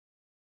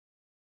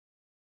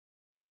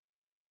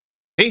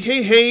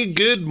Hey,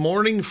 good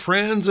morning,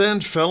 friends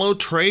and fellow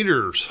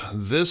traders.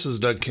 This is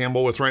Doug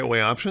Campbell with Right Way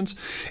Options,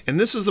 and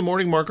this is the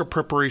morning market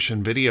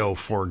preparation video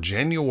for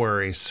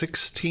January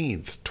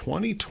 16th,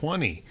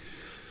 2020.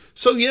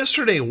 So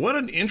yesterday, what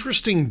an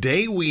interesting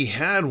day we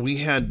had. We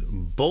had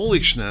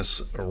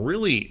bullishness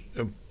really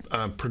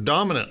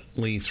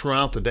predominantly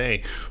throughout the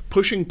day,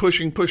 pushing.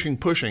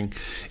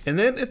 And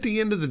then at the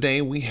end of the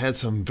day, we had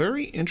some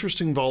very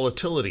interesting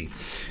volatility.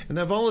 And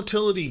that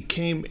volatility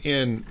came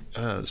in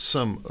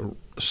some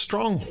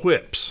strong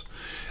whips.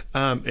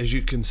 As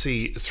you can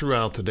see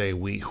throughout the day,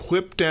 we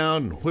whipped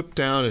down.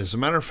 As a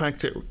matter of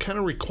fact, it kind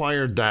of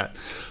required that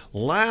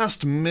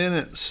last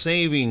minute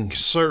saving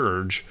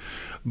surge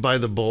by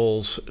the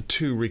bulls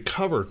to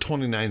recover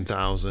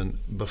 29,000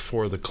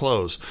 before the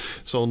close.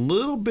 So a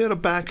little bit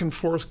of back and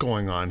forth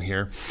going on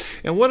here.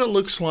 And what it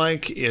looks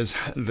like is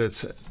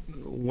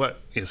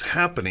what is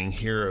happening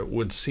here. It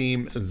would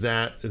seem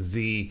that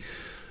the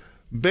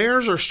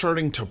bears are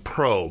starting to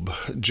probe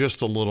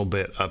just a little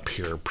bit up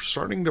here,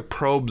 starting to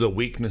probe the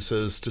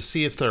weaknesses to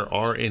see if there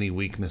are any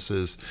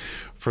weaknesses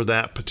for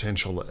that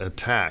potential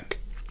attack.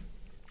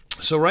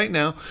 So right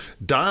now,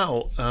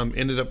 Dow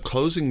ended up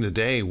closing the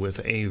day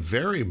with a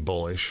very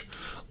bullish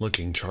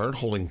looking chart,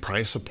 holding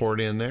price support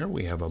in there.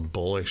 We have a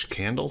bullish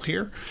candle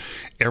here.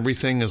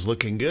 Everything is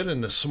looking good.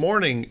 And this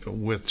morning,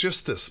 with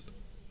just this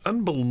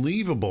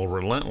unbelievable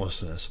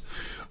relentlessness,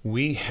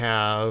 we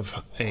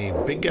have a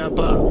big gap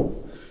up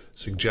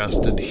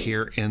suggested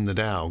here in the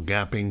Dow,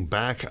 gapping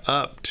back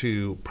up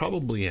to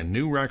probably a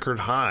new record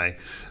high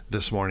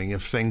this morning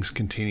if things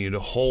continue to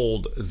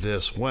hold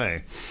this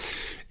way.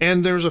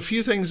 And there's a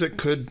few things that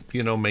could,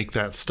 make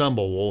that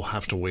stumble. We'll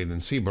have to wait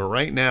and see. But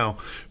right now,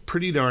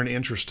 pretty darn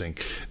interesting.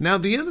 Now,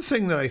 the other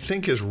thing that I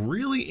think is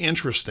really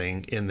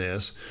interesting in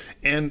this,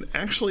 and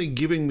actually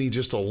giving me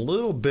just a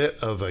little bit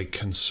of a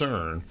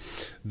concern,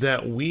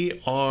 that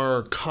we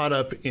are caught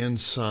up in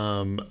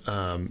some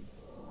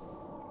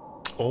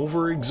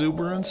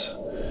over-exuberance,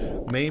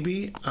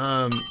 maybe,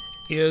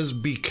 is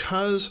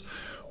because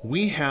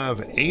we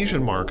have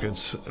Asian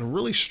markets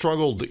really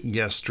struggled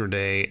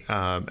yesterday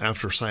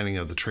after signing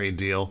of the trade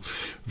deal.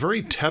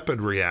 Very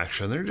tepid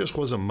reaction. There just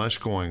wasn't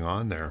much going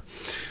on there.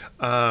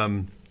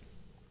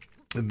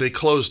 They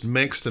closed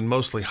mixed and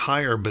mostly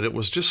higher, but it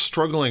was just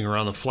struggling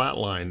around the flat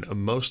line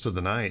most of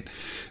the night.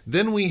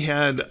 Then we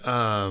have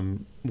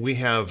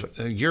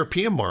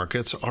European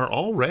markets are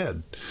all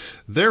red.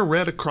 They're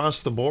red across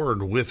the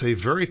board with a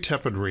very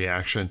tepid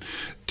reaction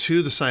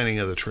to the signing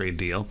of the trade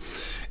deal.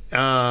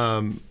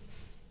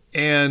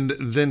 And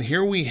then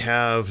here we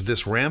have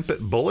this rampant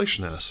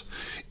bullishness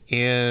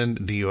in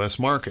the U.S.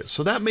 market.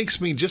 So that makes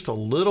me just a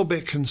little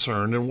bit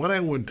concerned. And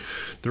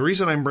the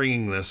reason I'm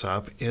bringing this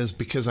up is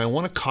because I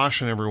want to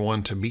caution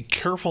everyone to be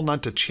careful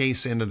not to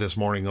chase into this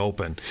morning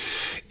open.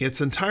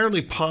 It's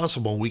entirely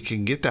possible we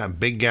can get that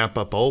big gap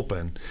up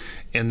open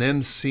and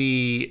then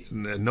see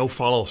no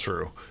follow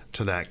through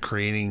to that,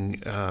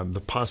 creating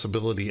the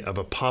possibility of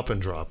a pop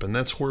and drop. And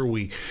that's where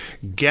we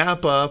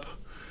gap up,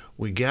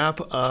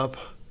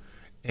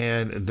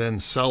 and then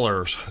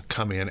sellers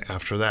come in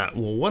after that.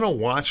 We'll want to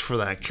watch for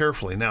that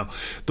carefully. Now,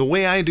 the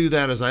way I do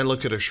that is I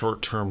look at a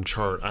short-term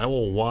chart. I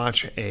will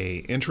watch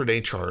a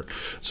intraday chart.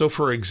 So,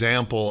 for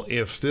example,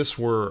 if this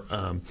were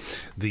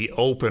the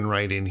open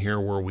right in here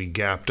where we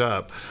gapped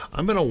up,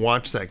 I'm going to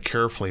watch that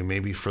carefully,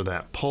 maybe for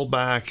that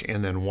pullback,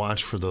 and then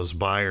watch for those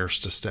buyers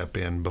to step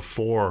in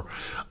before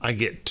I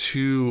get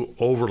too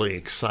overly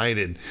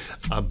excited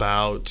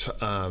about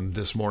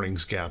this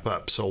morning's gap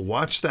up. So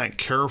watch that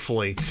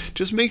carefully.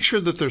 Just make sure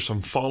that there's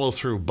some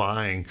follow-through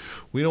buying.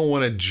 We don't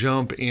want to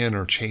jump in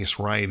or chase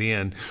right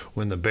in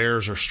when the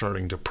bears are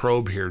starting to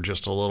probe here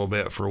just a little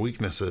bit for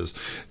weaknesses.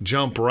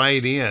 Jump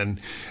right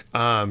in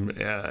and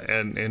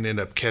end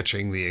up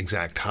catching the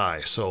exact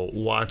high. So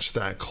watch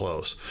that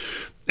close.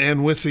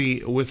 And with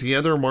the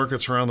other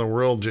markets around the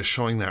world just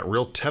showing that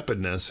real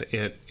tepidness,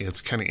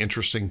 it's kind of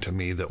interesting to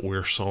me that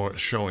we're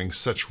showing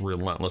such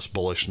relentless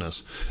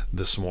bullishness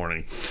this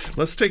morning.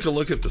 Let's take a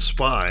look at the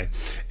SPY.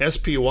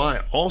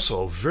 SPY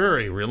also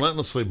very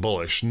relentlessly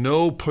bullish.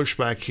 No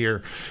pushback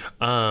here.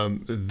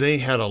 They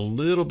had a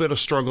little bit of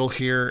struggle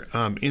here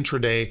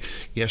intraday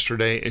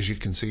yesterday, as you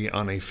can see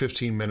on a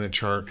 15-minute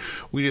chart.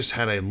 We just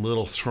had a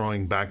little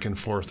throwing back and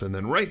forth, and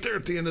then right there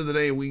at the end of the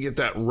day, we get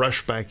that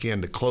rush back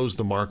in to close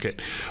the market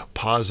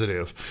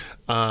positive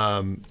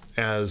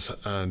as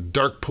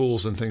dark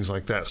pools and things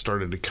like that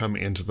started to come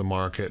into the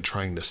market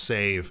trying to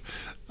save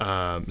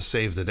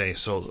the day.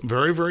 So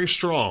very, very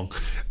strong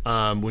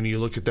when you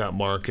look at that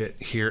market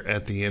here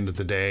at the end of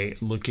the day,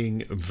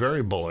 looking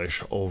very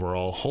bullish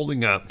overall,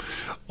 holding up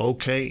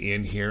okay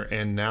in here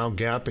and now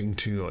gapping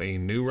to a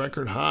new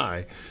record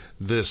high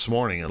this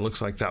morning. It looks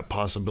like that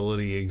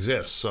possibility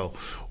exists. So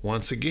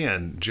once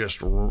again, just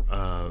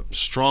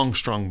strong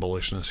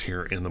bullishness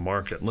here in the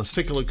market. Let's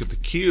take a look at the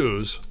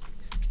Qs.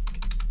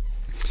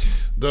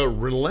 The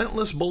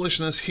relentless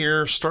bullishness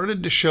here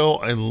started to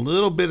show a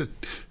little bit, a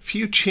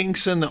few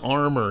chinks in the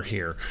armor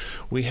here.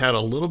 We had a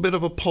little bit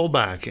of a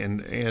pullback,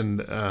 and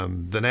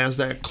the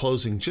NASDAQ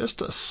closing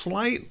just a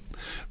slight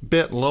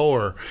bit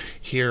lower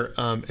here,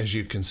 as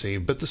you can see.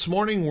 But this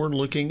morning we're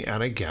looking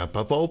at a gap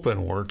up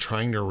open. We're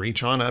trying to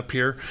reach on up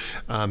here,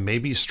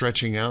 maybe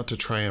stretching out to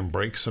try and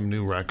break some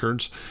new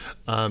records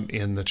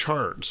in the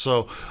chart.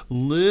 So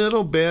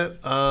little bit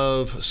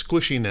of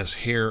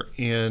squishiness here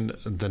in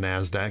the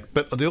NASDAQ,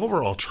 but the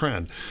overall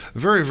trend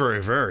very,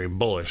 very, very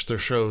bullish. There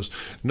shows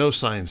no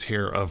signs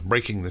here of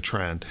breaking the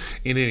trend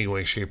in any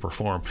way, shape, or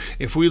form.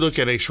 If we look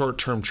at a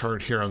short-term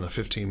chart here on the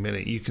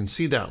 15-minute, you can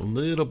see that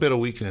little bit of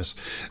weakness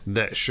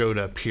that showed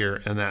up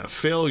here, and that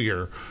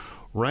failure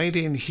right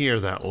in here,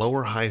 that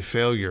lower high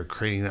failure,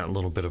 creating that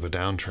little bit of a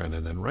downtrend.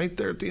 And then right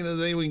there at the end of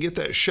the day, we get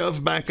that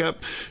shove back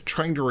up,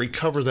 trying to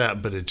recover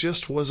that, but it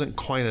just wasn't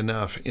quite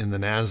enough in the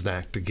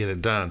NASDAQ to get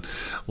it done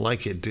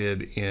like it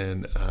did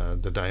in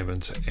the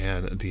diamonds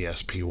and the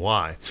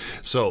SPY.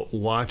 So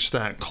watch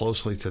that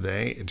closely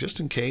today, just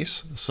in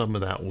case some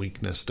of that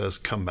weakness does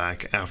come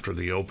back after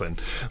the open.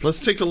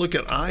 Let's take a look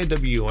at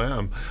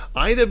IWM.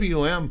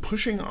 IWM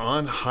pushing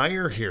on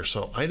higher here.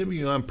 So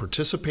IWM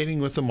participating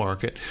with the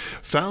market,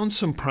 found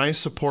some price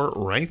support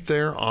right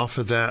there off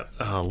of that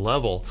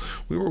level.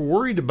 We were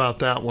worried about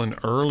that one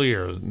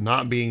earlier,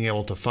 not being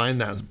able to find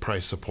that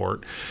price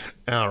support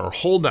or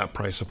hold that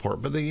price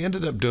support, but they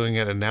ended up doing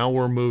it, and now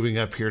we're moving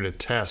up here to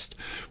test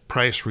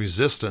price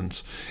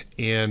resistance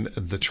in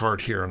the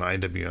chart here on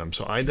IWM.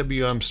 So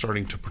IWM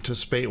starting to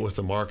participate with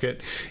the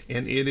market,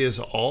 and it is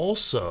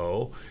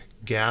also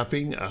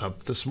gapping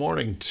up this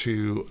morning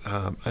to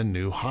a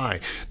new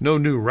high. No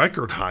new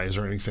record highs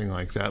or anything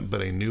like that,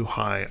 but a new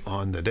high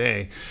on the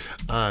day,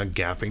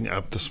 gapping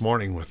up this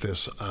morning with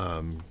this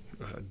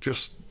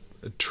just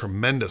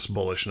tremendous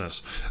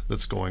bullishness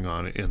that's going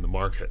on in the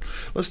market.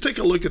 Let's take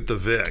a look at the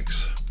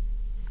VIX.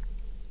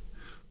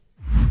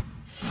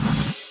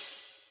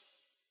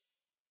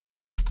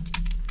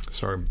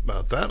 Sorry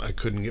about that. I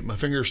couldn't get my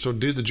fingers to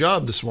do the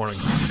job this morning.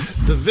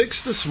 The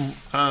VIX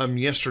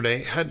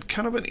yesterday had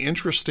kind of an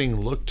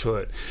interesting look to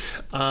it.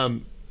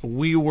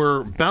 We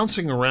were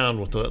bouncing around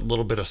with a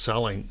little bit of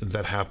selling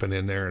that happened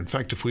in there. In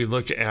fact, if we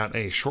look at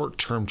a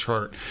short-term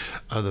chart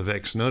of the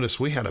VIX, notice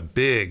we had a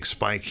big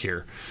spike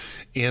here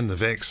in the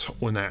VIX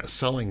when that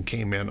selling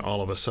came in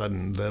all of a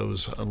sudden,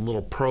 those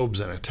little probes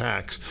and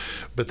attacks,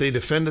 but they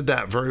defended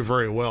that very,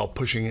 very well,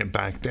 pushing it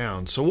back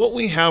down. So what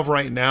we have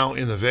right now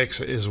in the VIX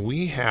is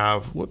we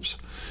have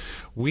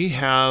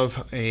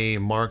a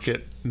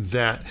market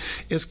that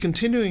is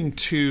continuing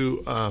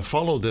to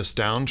follow this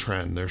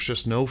downtrend. There's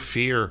just no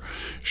fear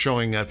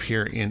showing up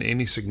here in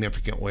any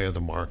significant way of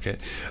the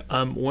market.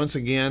 Once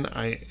again,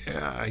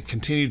 I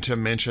continue to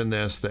mention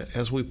this, that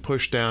as we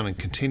push down and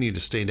continue to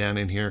stay down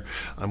in here,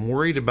 I'm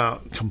worried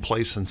about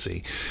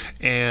complacency.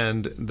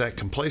 And that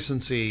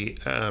complacency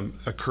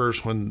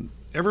occurs when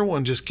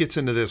everyone just gets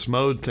into this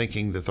mode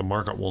thinking that the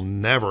market will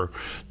never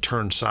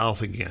turn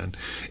south again.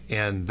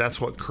 And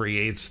that's what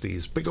creates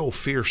these big old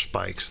fear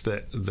spikes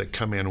that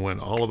come in when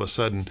all of a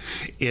sudden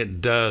it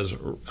does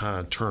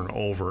turn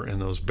over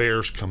and those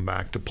bears come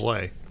back to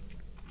play.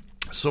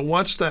 So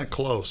watch that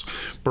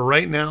close. But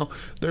right now,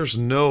 there's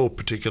no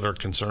particular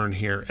concern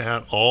here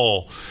at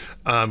all,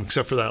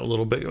 except for that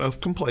little bit of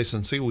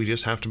complacency. We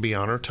just have to be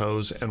on our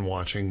toes and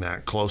watching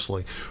that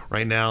closely.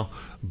 Right now,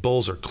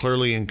 bulls are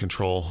clearly in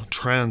control.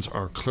 Trends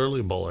are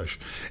clearly bullish.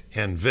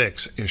 And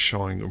VIX is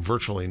showing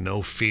virtually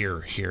no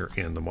fear here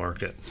in the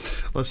market.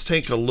 Let's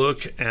take a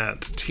look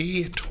at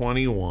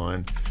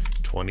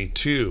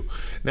T21.22.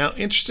 Now,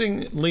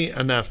 interestingly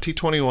enough,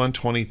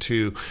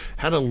 T21.22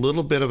 had a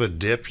little bit of a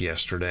dip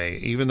yesterday,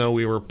 even though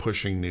we were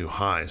pushing new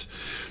highs.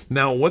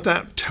 Now, what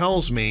that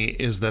tells me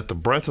is that the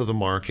breadth of the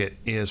market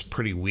is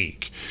pretty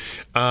weak.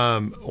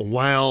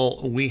 While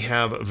we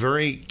have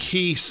very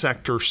key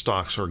sector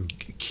stocks or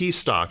key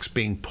stocks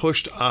being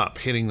pushed up,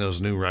 hitting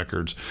those new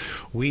records,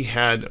 we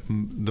had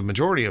the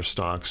majority of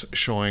stocks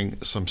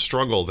showing some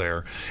struggle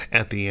there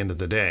at the end of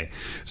the day.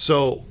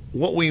 So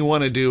what we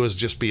want to do is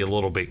just be a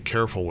little bit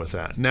careful with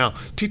that. Now,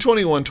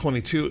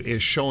 T21.22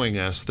 is showing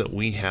us that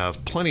we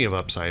have plenty of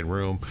upside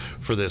room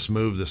for this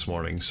move this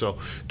morning. So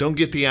don't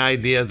get the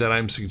idea that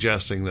I'm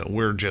suggesting that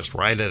we're just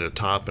right at a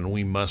top and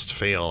we must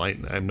fail.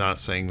 I'm not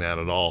saying that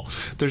at all.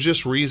 There's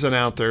just reason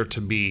out there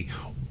to be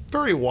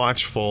very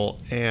watchful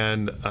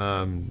and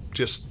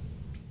just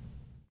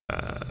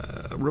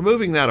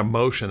removing that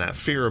emotion, that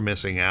fear of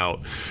missing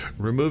out,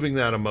 removing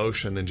that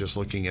emotion and just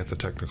looking at the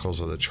technicals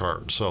of the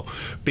chart. So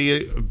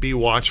be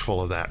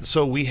watchful of that.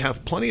 So we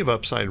have plenty of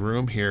upside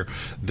room here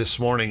this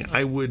morning.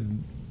 I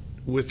would,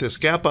 with this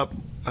gap up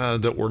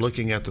that we're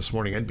looking at this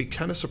morning, I'd be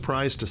kind of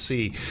surprised to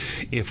see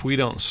if we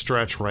don't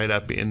stretch right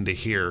up into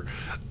here,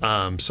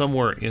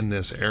 somewhere in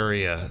this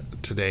area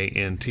today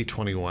in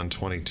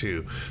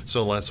T2122.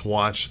 So let's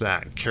watch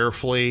that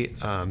carefully.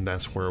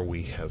 That's where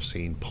we have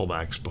seen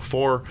pullbacks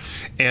before,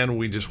 and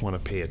we just want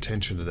to pay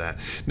attention to that.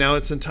 Now,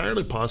 it's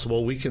entirely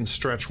possible we can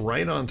stretch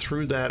right on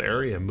through that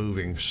area,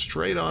 moving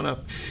straight on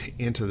up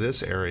into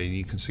this area.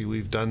 You can see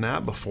we've done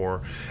that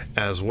before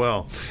as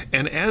well.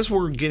 And as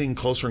we're getting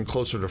closer and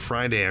closer to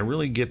Friday, I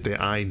really get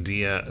the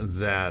idea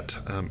that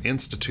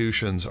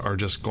institutions are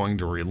just going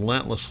to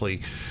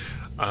relentlessly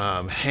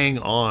hang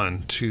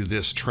on to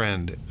this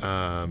trend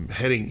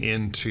heading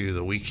into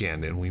the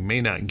weekend, and we may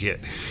not get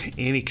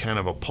any kind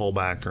of a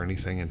pullback or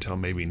anything until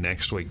maybe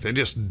next week. They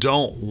just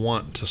don't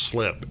want to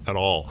slip at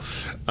all.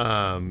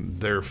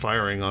 They're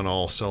firing on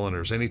all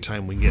cylinders.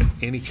 Anytime we get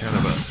any kind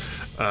of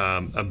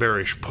a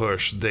bearish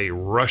push, they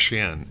rush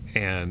in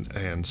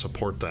and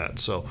support that.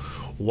 So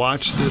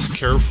watch this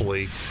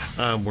carefully.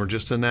 We're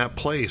just in that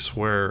place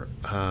where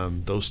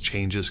those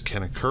changes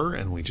can occur,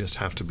 and we just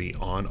have to be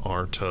on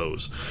our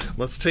toes.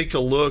 Let's take a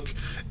look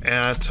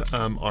at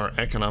our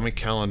economic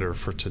calendar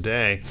for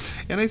today,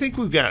 and I think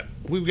we've got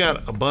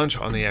a bunch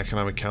on the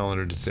economic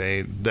calendar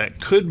today that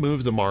could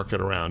move the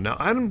market around. Now,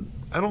 I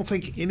don't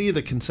think any of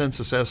the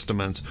consensus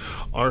estimates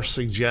are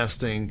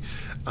suggesting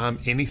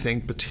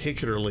anything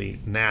particularly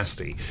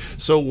nasty.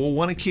 So we'll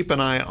want to keep an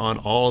eye on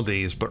all of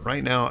these, but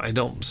right now I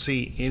don't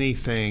see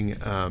anything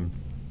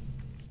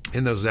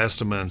in those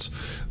estimates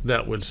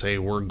that would say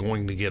we're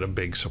going to get a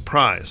big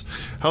surprise.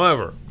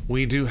 However,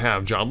 we do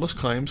have jobless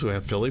claims, we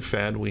have Philly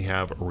Fed, we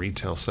have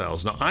retail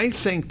sales. Now, I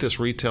think this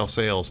retail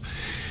sales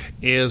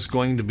is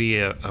going to be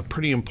a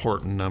pretty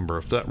important number.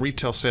 If that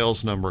retail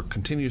sales number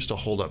continues to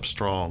hold up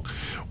strong,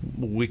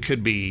 we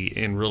could be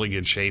in really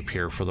good shape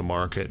here for the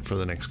market for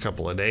the next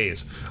couple of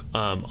days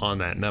on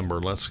that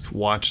number. Let's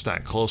watch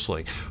that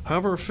closely.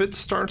 However, if it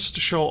starts to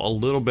show a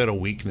little bit of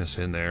weakness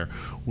in there,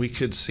 we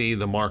could see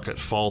the market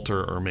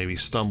falter or maybe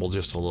stumble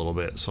just a little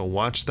bit. So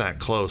watch that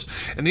close.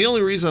 And the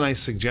only reason I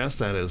suggest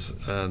that is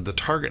the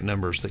target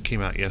numbers that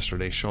came out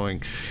yesterday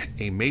showing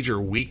a major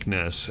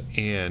weakness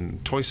in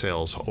toy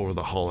sales over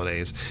the holidays.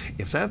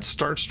 If that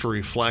starts to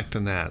reflect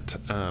in that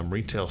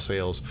retail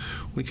sales,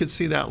 we could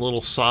see that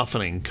little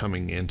softening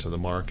coming into the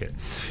market.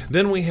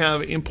 Then we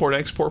have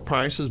import-export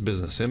prices,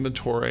 business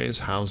inventories,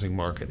 housing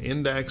market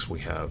index. We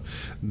have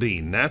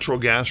the natural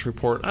gas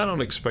report. I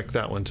don't expect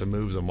that one to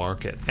move the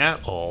market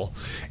at all.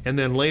 And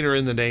then later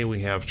in the day,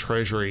 we have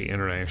Treasury,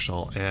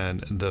 International,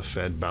 and the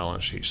Fed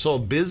balance sheet. So a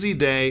busy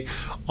day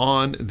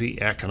on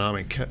the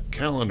economic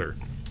calendar.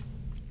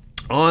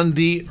 On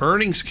the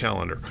earnings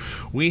calendar,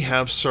 we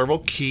have several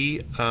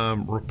key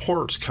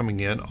reports coming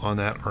in on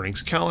that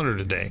earnings calendar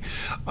today.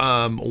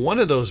 One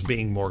of those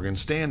being Morgan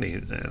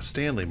Stanley.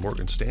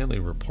 Morgan Stanley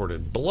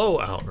reported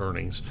blowout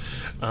earnings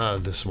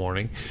this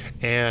morning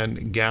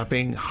and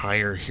gapping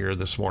higher here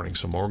this morning.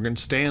 So Morgan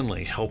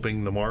Stanley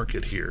helping the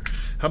market here.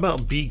 How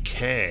about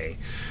BK?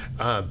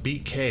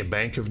 BK,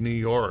 Bank of New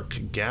York,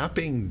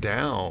 gapping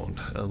down.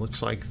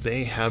 Looks like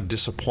they have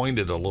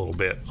disappointed a little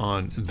bit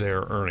on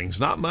their earnings.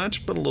 Not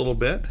much, but a little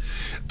bit.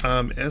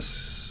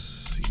 SCHW,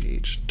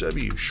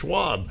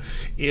 Schwab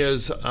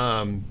is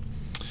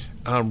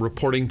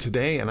reporting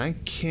today, and I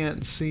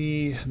can't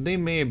see,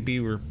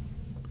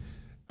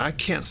 I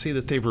can't see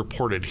that they've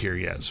reported here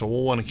yet, so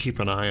we'll want to keep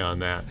an eye on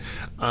that.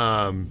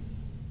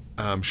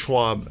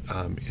 Schwab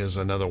is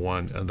another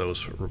one of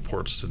those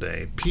reports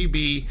today.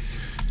 PBCT,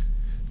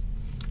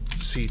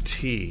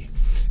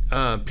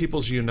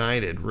 People's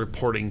United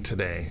reporting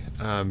today.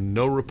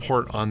 No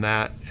report on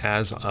that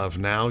as of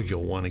now.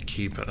 You'll want to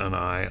keep an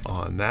eye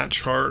on that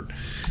chart.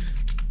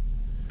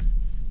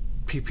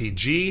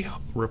 PPG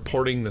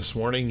reporting this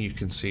morning. You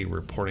can see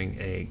reporting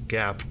a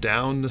gap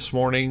down this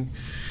morning.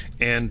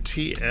 And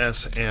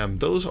TSM,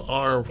 those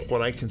are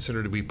what I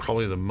consider to be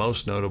probably the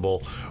most notable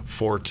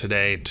for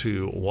today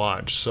to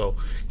watch. So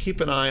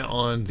keep an eye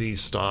on these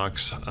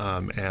stocks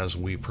as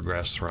we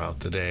progress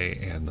throughout the day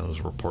and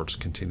those reports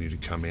continue to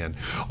come in.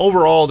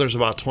 Overall, there's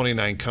about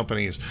 29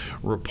 companies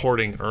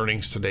reporting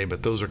earnings today,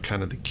 but those are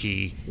kind of the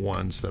key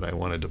ones that I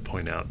wanted to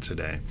point out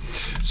today.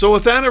 So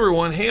with that,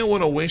 everyone, hey, I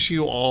want to wish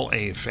you all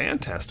a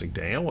fantastic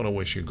day. I want to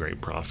wish you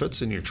great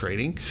profits in your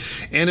trading.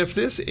 And if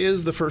this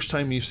is the first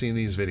time you've seen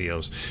these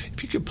videos,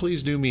 if you could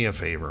please do me a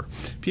favor,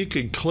 if you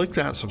could click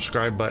that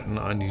subscribe button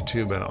on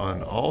YouTube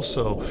and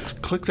also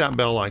click that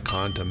bell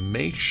icon to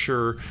make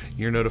sure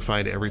you're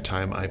notified every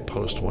time I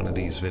post one of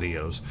these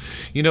videos.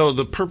 You know,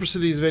 the purpose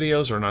of these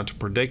videos are not to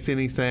predict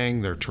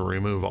anything. They're to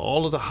remove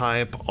all of the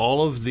hype,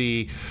 all of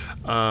the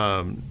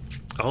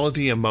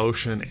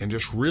emotion, and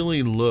just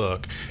really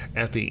look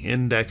at the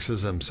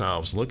indexes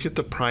themselves. Look at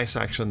the price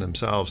action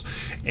themselves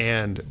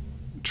and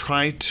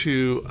try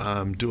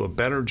to do a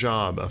better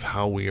job of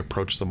how we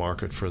approach the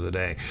market for the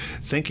day,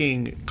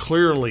 thinking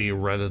clearly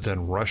rather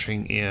than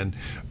rushing in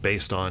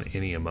based on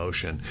any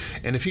emotion.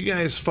 And if you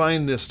guys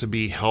find this to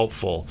be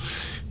helpful,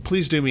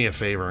 please do me a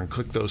favor and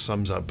click those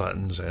thumbs up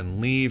buttons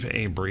and leave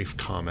a brief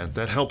comment.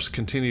 That helps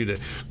continue to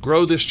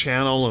grow this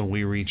channel, and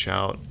we reach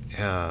out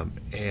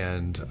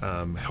and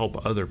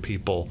help other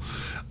people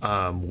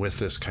with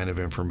this kind of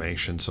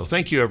information. So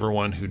thank you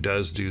everyone who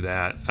does do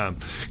that.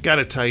 Got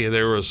to tell you,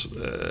 there was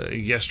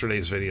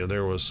yesterday's video,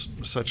 there was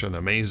such an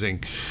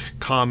amazing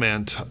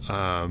comment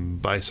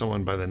by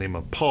someone by the name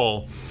of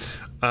Paul.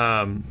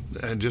 And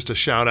just a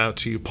shout out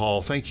to you,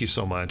 Paul. Thank you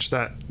so much.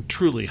 That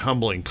truly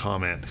humbling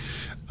comment.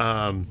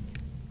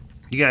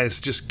 You guys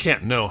just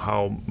can't know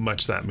how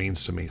much that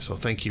means to me. So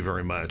thank you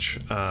very much.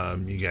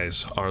 You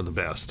guys are the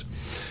best.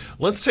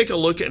 Let's take a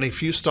look at a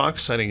few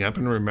stocks setting up,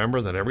 and remember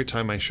that every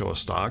time I show a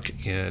stock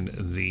in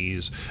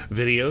these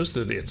videos,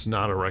 that it's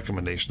not a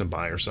recommendation to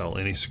buy or sell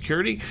any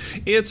security.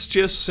 It's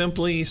just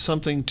simply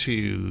something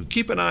to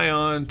keep an eye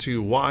on,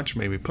 to watch,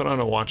 maybe put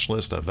on a watch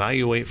list,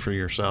 evaluate for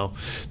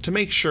yourself to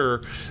make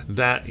sure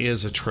that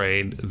is a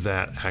trade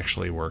that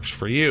actually works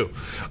for you.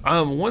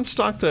 One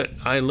stock that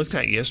I looked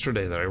at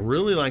yesterday that I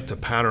really like the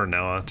pattern.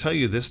 Now I'll tell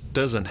you, this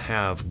doesn't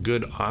have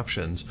good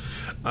options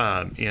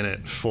in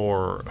it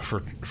for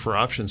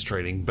options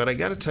trading, but I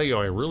got to tell you,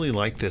 I really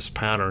like this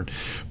pattern.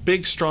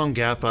 Big strong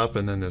gap up,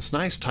 and then this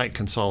nice tight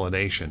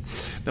consolidation.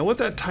 Now what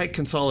that tight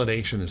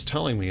consolidation is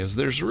telling me is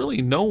there's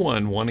really no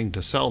one wanting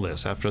to sell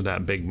this after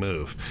that big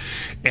move.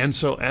 And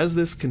so as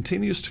this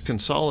continues to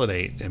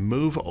consolidate and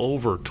move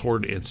over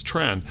toward its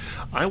trend,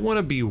 I want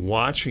to be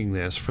watching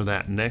this for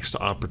that next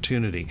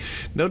opportunity.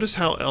 Notice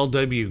how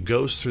LW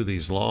goes through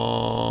these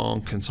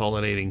long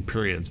consolidating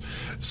periods,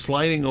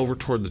 sliding over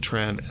toward the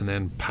trend, and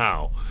then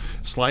pow,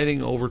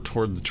 sliding over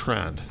toward the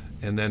trend,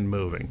 and then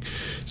moving.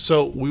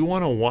 So we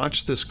want to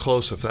watch this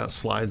close. If that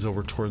slides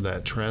over toward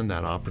that trend,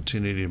 that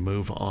opportunity to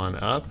move on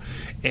up,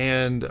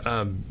 and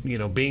you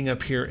know, being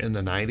up here in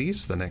the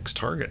 90s, the next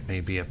target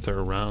may be up there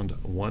around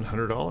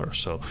 $100.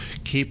 So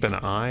keep an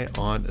eye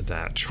on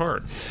that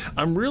chart.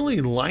 I'm really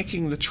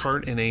liking the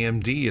chart in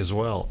AMD as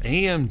well.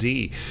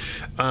 AMD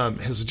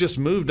has just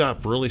moved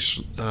up really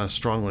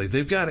strongly.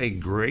 They've got a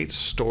great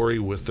story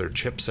with their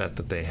chipset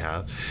that they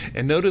have,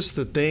 and notice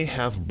that they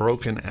have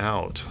broken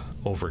out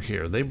over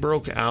here. They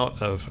broke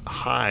out of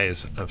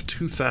highs of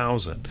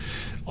 2000,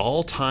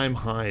 all-time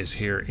highs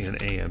here in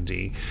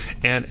AMD,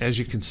 and as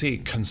you can see,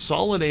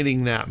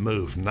 consolidating that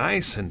move,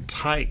 nice and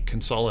tight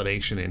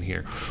consolidation in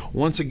here,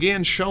 once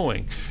again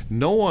showing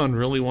no one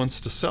really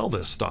wants to sell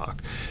this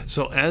stock.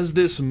 So as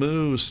this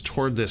moves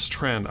toward this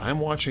trend, I'm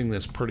watching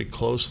this pretty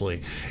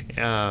closely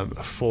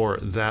for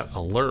that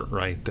alert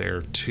right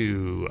there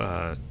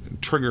to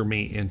trigger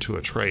me into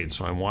a trade.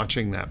 So I'm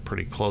watching that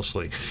pretty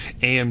closely.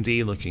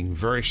 AMD looking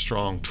very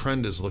strong.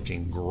 Trend is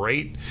looking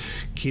great.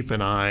 Keep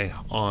an eye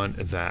on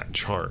that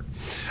chart.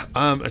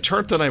 A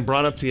chart that I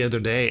brought up the other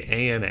day,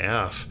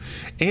 ANF.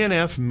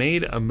 ANF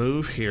made a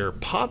move here,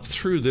 popped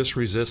through this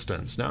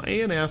resistance. Now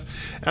ANF,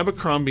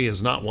 Abercrombie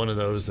is not one of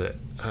those that,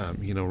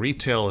 you know,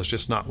 retail is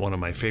just not one of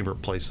my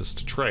favorite places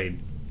to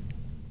trade.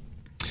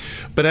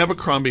 But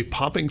Abercrombie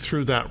popping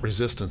through that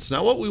resistance.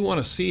 Now what we want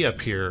to see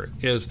up here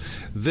is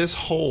this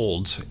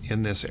holds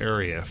in this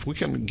area. If we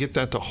can get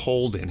that to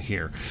hold in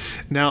here.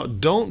 Now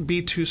don't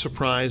be too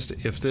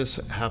surprised if this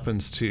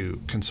happens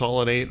to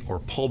consolidate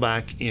or pull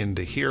back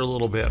into here a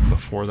little bit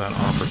before that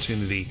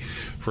opportunity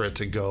for it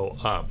to go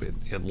up.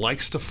 It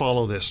likes to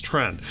follow this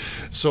trend.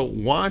 So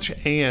watch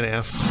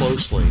ANF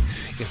closely.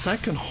 If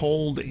that can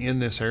hold in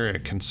this area,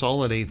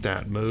 consolidate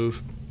that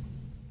move,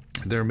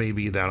 there may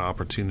be that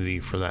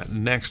opportunity for that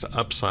next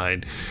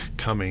upside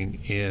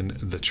coming in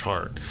the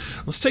chart.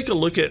 Let's take a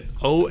look at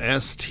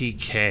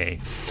OSTK.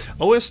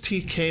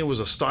 OSTK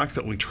was a stock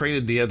that we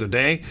traded the other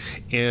day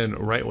in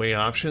right way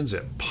options.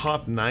 It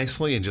popped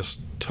nicely and just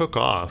took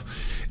off.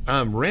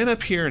 Ran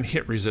up here and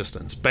hit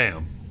resistance.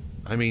 Bam.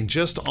 I mean,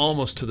 just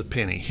almost to the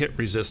penny, hit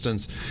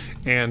resistance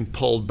and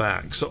pulled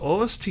back. So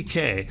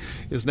OSTK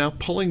is now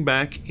pulling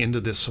back into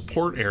this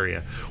support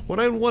area. What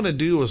I want to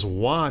do is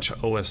watch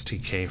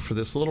OSTK for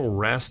this little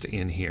rest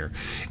in here.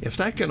 If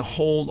that can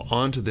hold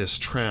onto this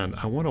trend,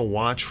 I want to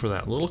watch for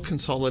that little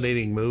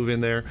consolidating move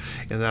in there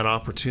and that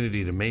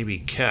opportunity to maybe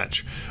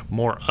catch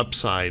more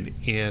upside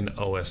in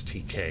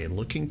OSTK.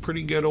 Looking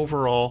pretty good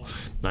overall.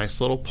 Nice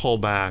little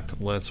pullback.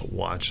 Let's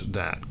watch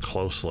that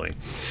closely.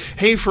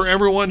 Hey, for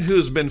everyone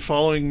who's been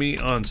following me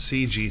on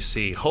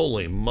CGC,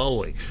 holy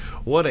moly,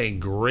 what a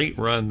great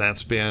run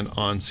that's been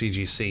on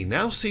CGC.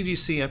 Now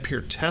CGC up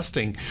here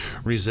testing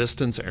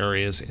resistance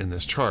areas in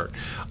this chart.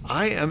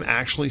 I am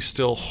actually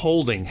still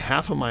holding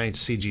half of my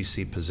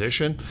CGC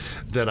position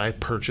that I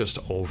purchased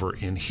over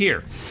in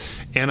here.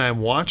 And I'm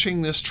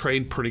watching this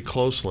trade pretty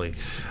closely.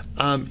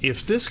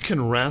 If this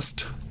can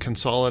rest,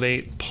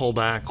 consolidate, pull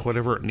back,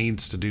 whatever it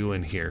needs to do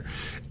in here,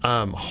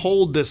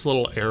 hold this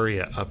little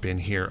area up in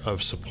here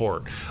of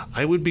support,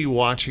 I would be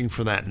watching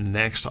for that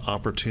next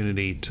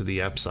opportunity to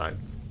the upside.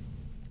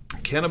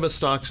 Cannabis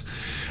stocks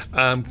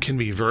can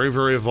be very,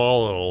 very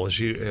volatile,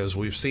 as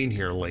we've seen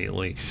here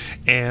lately,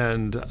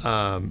 and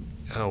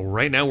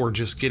right now we're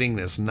just getting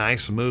this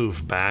nice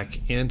move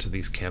back into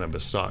these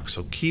cannabis stocks.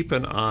 So keep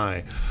an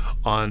eye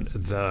on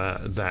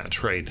that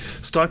trade.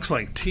 Stocks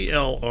like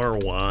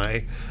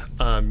TLRY,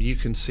 you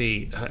can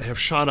see have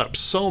shot up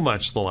so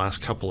much the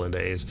last couple of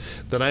days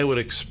that I would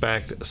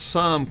expect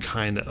some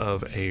kind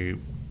of a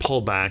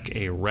pullback,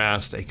 a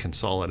rest, a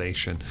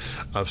consolidation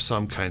of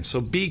some kind. So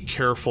be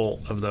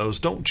careful of those.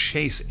 Don't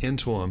chase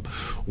into them.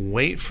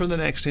 Wait for the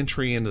next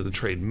entry into the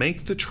trade.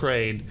 Make the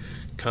trade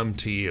come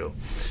to you.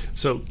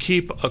 So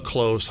keep a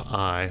close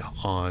eye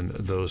on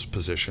those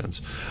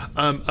positions.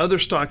 Other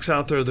stocks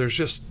out there, there's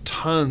just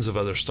tons of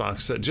other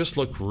stocks that just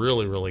look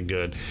really, really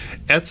good.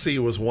 Etsy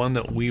was one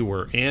that we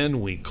were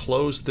in. We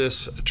closed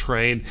this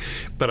trade,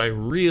 but I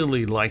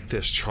really like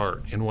this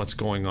chart and what's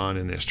going on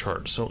in this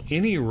chart. So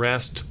any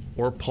rest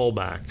or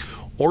pullback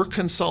or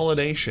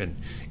consolidation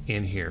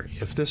in here,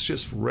 if this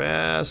just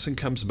rests and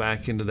comes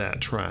back into that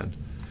trend,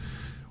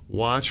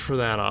 watch for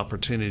that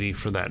opportunity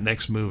for that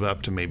next move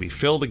up to maybe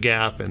fill the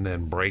gap and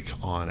then break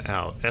on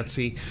out.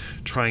 Etsy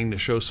trying to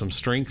show some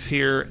strength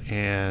here,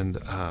 and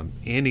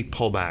any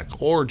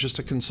pullback or just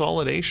a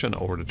consolidation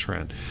over the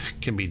trend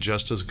can be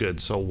just as good.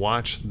 So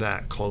watch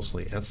that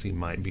closely. Etsy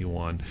might be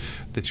one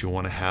that you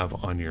want to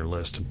have on your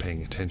list and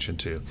paying attention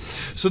to.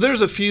 So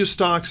there's a few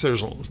stocks.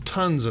 There's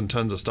tons and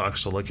tons of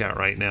stocks to look at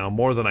right now,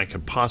 more than I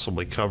could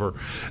possibly cover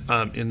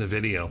in the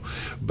video.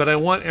 But I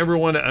want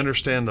everyone to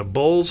understand the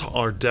bulls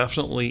are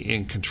definitely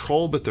in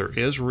control, but there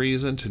is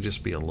reason to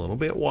just be a little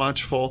bit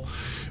watchful.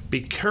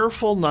 Be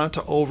careful not to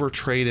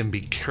overtrade and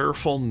be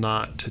careful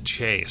not to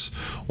chase.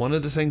 One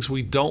of the things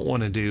we don't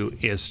want to do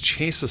is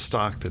chase a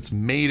stock that's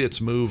made its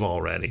move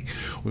already.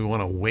 We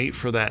want to wait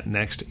for that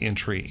next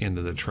entry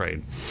into the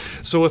trade.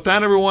 So with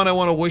that, everyone, I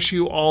want to wish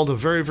you all the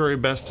very, very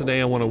best today.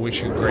 I want to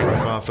wish you great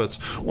profits.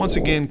 Once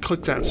again,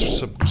 click that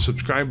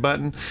subscribe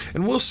button,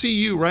 and we'll see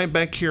you right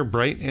back here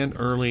bright and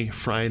early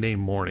Friday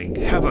morning.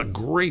 Have a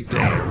great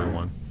day,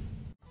 everyone.